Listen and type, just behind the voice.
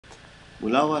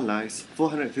Mullewa lies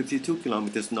 452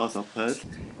 kilometers north of Perth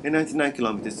and 99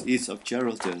 kilometers east of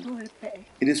Geraldton.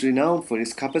 It is renowned for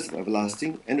its carpets of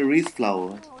everlasting and the wreath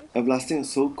flower. Everlasting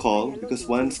is so called because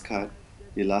once cut,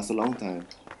 they last a long time.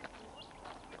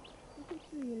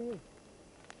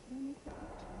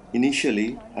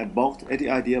 Initially, I balked at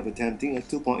the idea of attempting a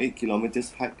 2.8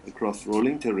 kilometers hike across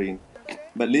rolling terrain,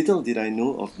 but little did I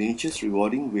know of nature's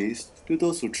rewarding ways to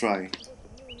those who try.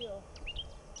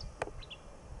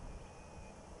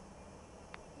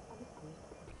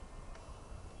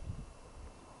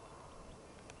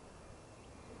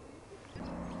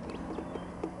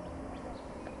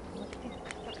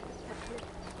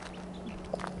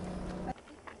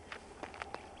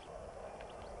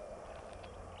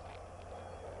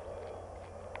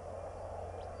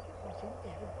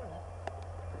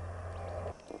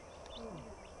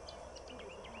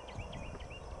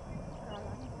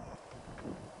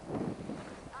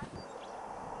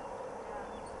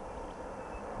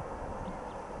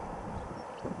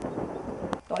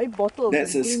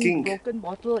 That's a skink, and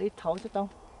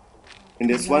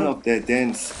that's one of their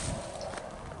dens.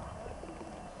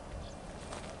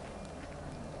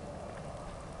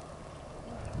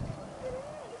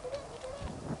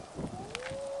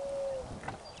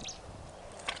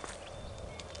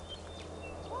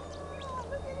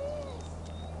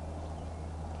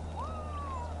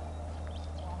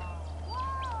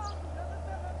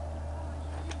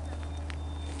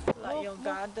 Like your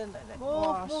garden like that.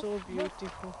 Wow, so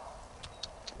beautiful.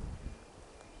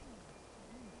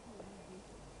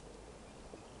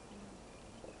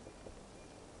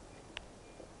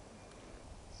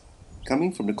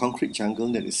 Coming from the concrete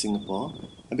jungle that is Singapore,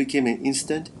 I became an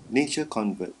instant nature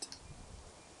convert.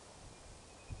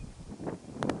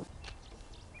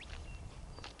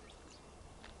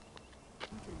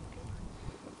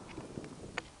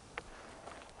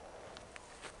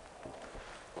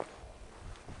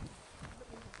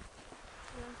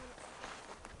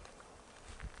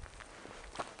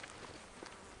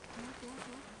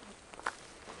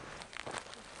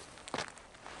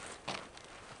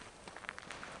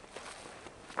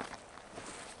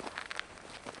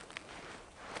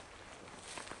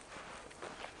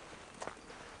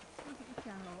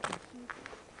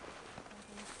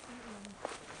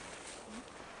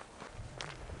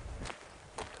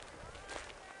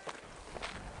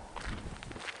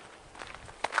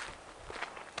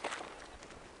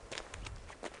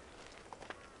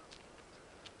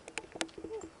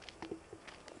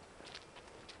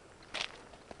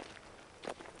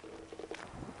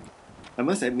 I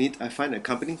must admit I find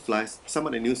accompanying flies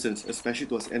somewhat a nuisance, especially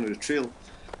towards the end of the trail.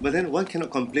 But then one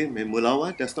cannot complain when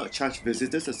Mullewa does not charge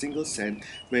visitors a single cent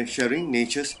when sharing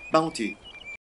nature's bounty.